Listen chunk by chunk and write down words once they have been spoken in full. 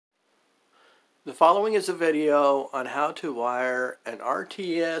The following is a video on how to wire an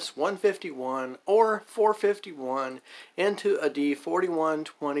RTS151 or 451 into a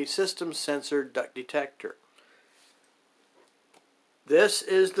D4120 system sensor duct detector. This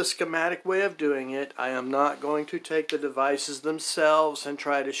is the schematic way of doing it. I am not going to take the devices themselves and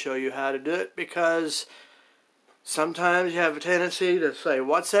try to show you how to do it, because sometimes you have a tendency to say,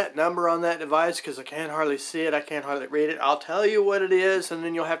 what's that number on that device? Because I can't hardly see it, I can't hardly read it. I'll tell you what it is, and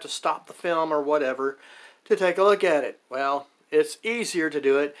then you'll have to stop the film or whatever to take a look at it. Well, it's easier to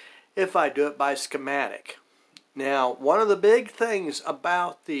do it if I do it by schematic. Now, one of the big things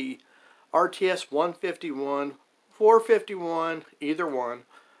about the RTS 151, 451, either one,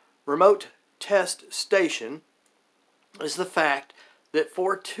 remote test station is the fact that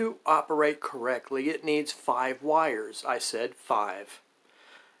for it to operate correctly, it needs 5 wires. I said 5.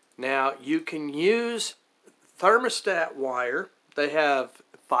 Now, you can use thermostat wire. They have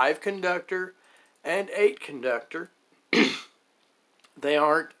 5 conductor and 8 conductor. They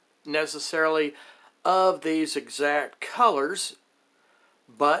aren't necessarily of these exact colors,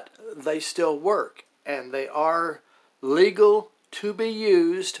 but they still work, and they are legal to be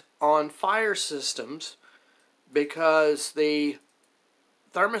used on fire systems because the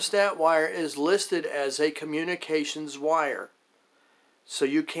thermostat wire is listed as a communications wire. So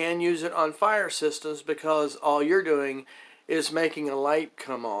you can use it on fire systems because all you're doing is making a light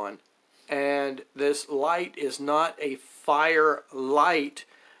come on. And this light is not a fire light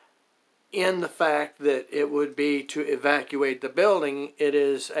in the fact that it would be to evacuate the building. It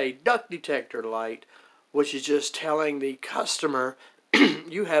is a duct detector light, which is just telling the customer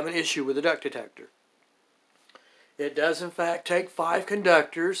you have an issue with the duct detector. It does in fact take 5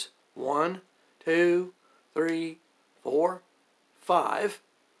 conductors, 1, 2, 3, 4, 5.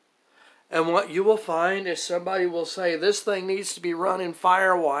 And what you will find is somebody will say this thing needs to be run in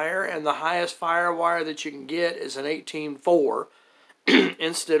firewire, and the highest firewire that you can get is an 18.4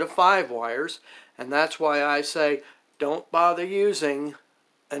 instead of 5 wires. And that's why I say don't bother using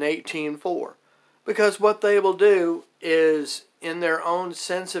an 18.4. Because what they will do is, in their own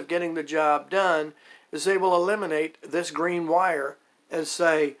sense of getting the job done, is they will eliminate this green wire and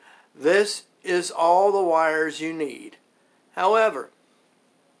say, this is all the wires you need. However,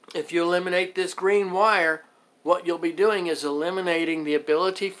 if you eliminate this green wire, what you'll be doing is eliminating the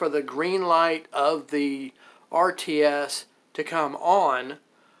ability for the green light of the RTS to come on,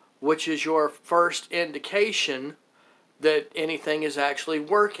 which is your first indication that anything is actually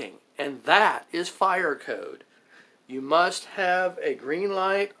working. And that is fire code. You must have a green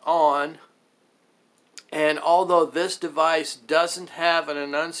light on. And although this device doesn't have an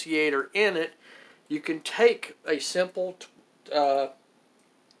annunciator in it, you can take a simple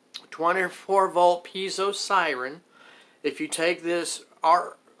 24 volt piezo siren. If you take this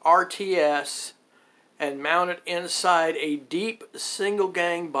RTS and mount it inside a deep single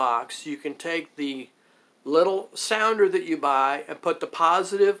gang box, you can take the little sounder that you buy and put the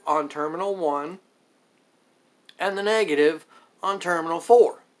positive on terminal 1 and the negative on terminal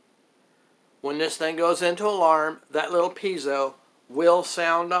 4. When this thing goes into alarm, that little piezo will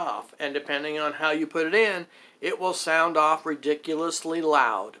sound off, and depending on how you put it in, it will sound off ridiculously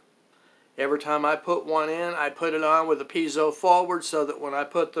loud. Every time I put one in, I put it on with the piezo forward so that when I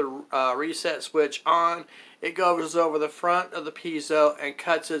put the reset switch on, it goes over the front of the piezo and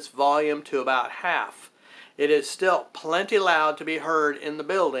cuts its volume to about half. It is still plenty loud to be heard in the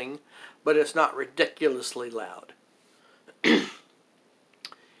building, but it's not ridiculously loud.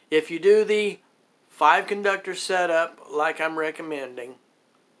 If you do the 5 conductor setup like I'm recommending,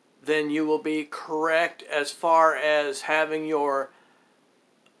 then you will be correct as far as having your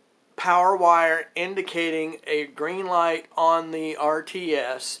power wire indicating a green light on the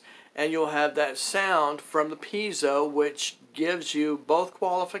RTS, and you'll have that sound from the piezo, which gives you both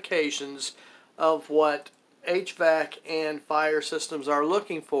qualifications of what HVAC and fire systems are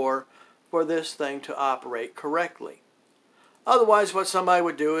looking for this thing to operate correctly. Otherwise, what somebody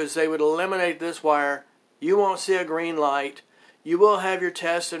would do is they would eliminate this wire. You won't see a green light. You will have your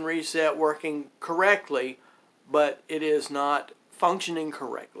test and reset working correctly, but it is not functioning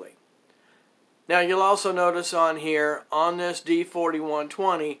correctly. Now, you'll also notice on here, on this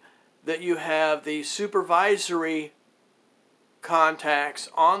D4120, that you have the supervisory contacts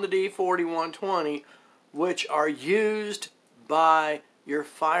on the D4120, which are used by your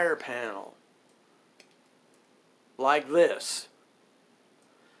fire panel. Like this.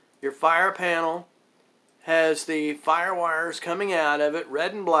 Your fire panel has the fire wires coming out of it,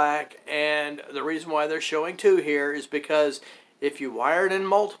 red and black, and the reason why they're showing 2 here is because if you wire it in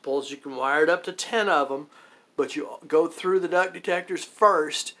multiples, you can wire it up to 10 of them, but you go through the duct detectors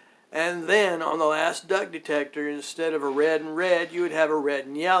first, And then on the last duct detector, instead of a red and red, you would have a red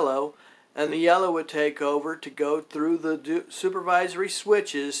and yellow. And the yellow would take over to go through the supervisory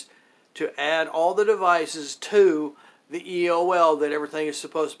switches to add all the devices to the EOL that everything is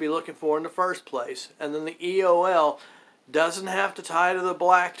supposed to be looking for in the first place. And then the EOL doesn't have to tie to the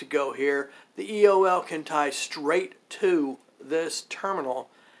black to go here. The EOL can tie straight to this terminal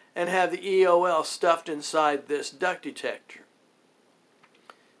and have the EOL stuffed inside this duct detector.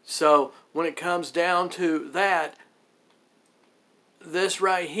 So when it comes down to that, this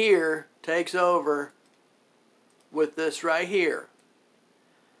right here takes over with this right here.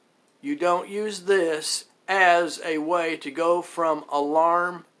 You don't use this as a way to go from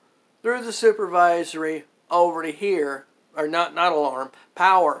alarm through the supervisory over to here, or not alarm,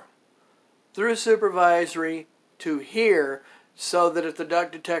 power through supervisory to here, so that if the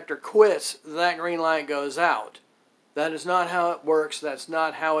duct detector quits, that green light goes out. That is not how it works. That's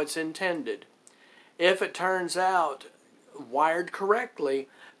not how it's intended. If it turns out, wired correctly,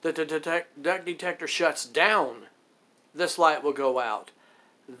 that the duct detector shuts down, this light will go out.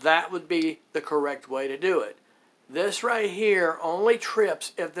 That would be the correct way to do it. This right here only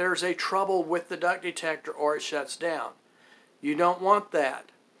trips if there's a trouble with the duct detector or it shuts down. You don't want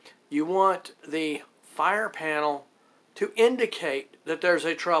that. You want the fire panel to indicate that there's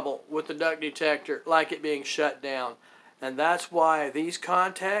a trouble with the duct detector, like it being shut down. And that's why these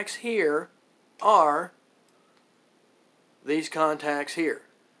contacts here are these contacts here.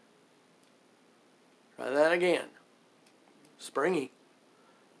 Try that again. Springy.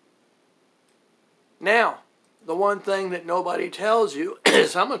 Now, the one thing that nobody tells you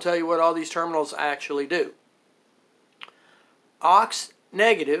is I'm going to tell you what all these terminals actually do. Aux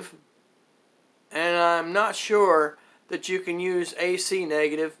negative, and I'm not sure that you can use AC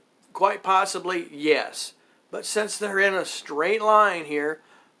negative. Quite possibly, yes. But since they're in a straight line here,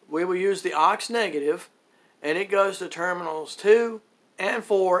 we will use the aux negative, and it goes to terminals 2 and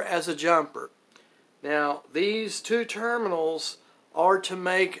 4 as a jumper. Now, these two terminals are to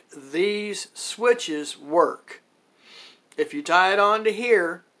make these switches work. If you tie it onto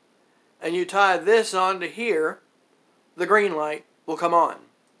here, and you tie this onto here, the green light will come on.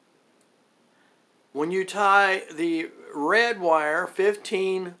 When you tie the red wire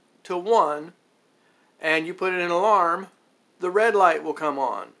 15 to 1 and you put it in alarm, the red light will come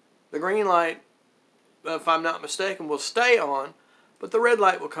on. The green light, if I'm not mistaken, will stay on, but the red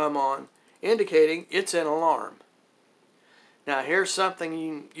light will come on, indicating it's in alarm. Now here's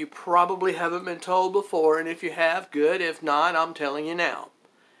something you probably haven't been told before, and if you have, good. If not, I'm telling you now.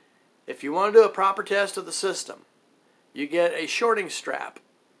 If you want to do a proper test of the system, you get a shorting strap,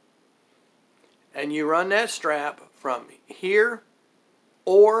 and you run that strap from here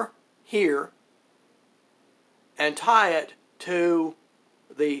or here and tie it to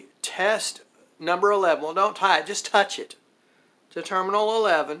the test number 11. Well, don't tie it, just touch it to terminal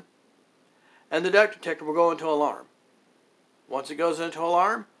 11, and the duct detector will go into alarm. Once it goes into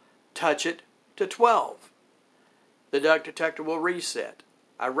alarm, touch it to 12. The duct detector will reset.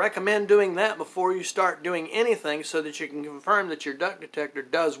 I recommend doing that before you start doing anything so that you can confirm that your duct detector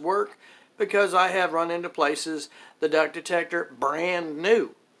does work, because I have run into places the duct detector, brand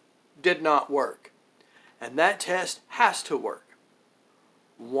new, did not work. And that test has to work.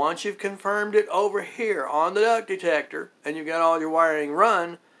 Once you've confirmed it over here on the duct detector and you've got all your wiring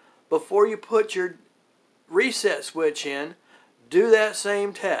run, before you put your reset switch in, do that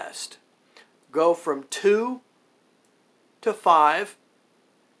same test. Go from 2 to 5.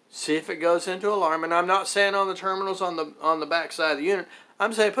 See if it goes into alarm. And I'm not saying on the terminals on the back side of the unit.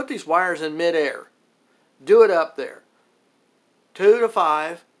 I'm saying put these wires in midair. Do it up there. 2 to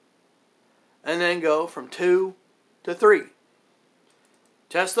 5. And then go from 2 to 3.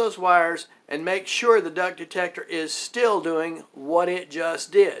 Test those wires and make sure the duct detector is still doing what it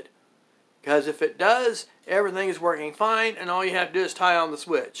just did. Because if it does, everything is working fine, and all you have to do is tie on the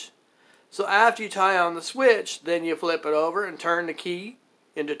switch. So after you tie on the switch, then you flip it over and turn the key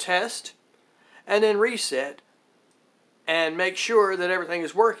into test, and then reset, and make sure that everything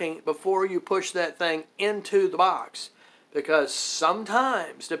is working before you push that thing into the box. Because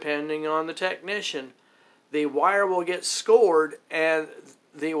sometimes, depending on the technician, the wire will get scored, and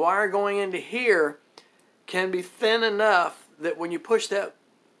the wire going into here can be thin enough that when you push that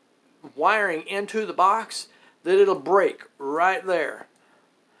wiring into the box, that it'll break right there.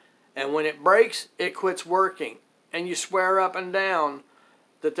 And when it breaks, it quits working. And you swear up and down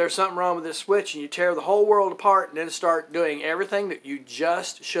that there's something wrong with this switch, and you tear the whole world apart and then start doing everything that you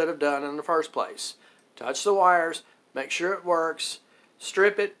just should have done in the first place. Touch the wires, make sure it works,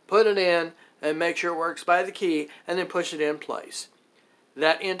 strip it, put it in, and make sure it works by the key, and then push it in place.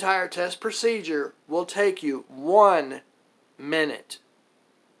 That entire test procedure will take you 1 minute.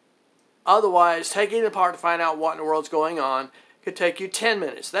 Otherwise, taking it apart to find out what in the world's going on could take you 10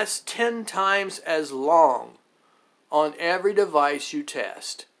 minutes. That's 10 times as long on every device you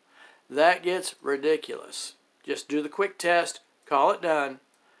test. That gets ridiculous. Just do the quick test, call it done,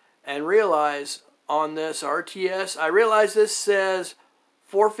 and realize on this RTS, I realize this says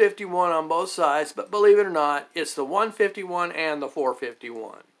 451 on both sides, but believe it or not, it's the 151 and the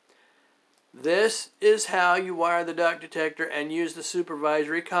 451. This is how you wire the duct detector and use the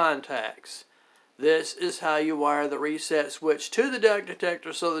supervisory contacts. This is how you wire the reset switch to the duct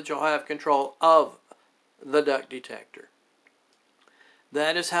detector so that you'll have control of the duct detector.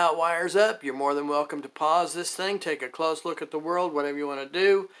 That is how it wires up. You're more than welcome to pause this thing, take a close look at the world, whatever you want to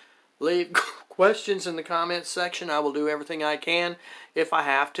do. Leave questions in the comments section. I will do everything I can, if I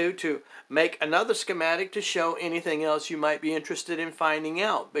have to make another schematic to show anything else you might be interested in finding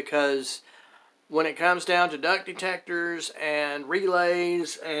out. Because when it comes down to duct detectors and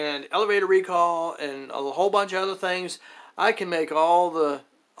relays and elevator recall and a whole bunch of other things, I can make all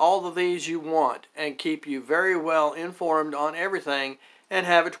of these you want and keep you very well informed on everything, and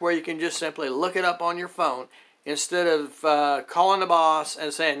have it to where you can just simply look it up on your phone instead of calling the boss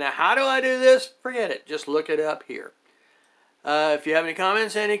and saying, now how do I do this? Forget it. Just look it up here. If you have any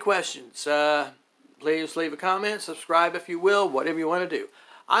comments, any questions, please leave a comment, subscribe if you will, whatever you want to do.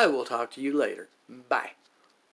 I will talk to you later. Bye.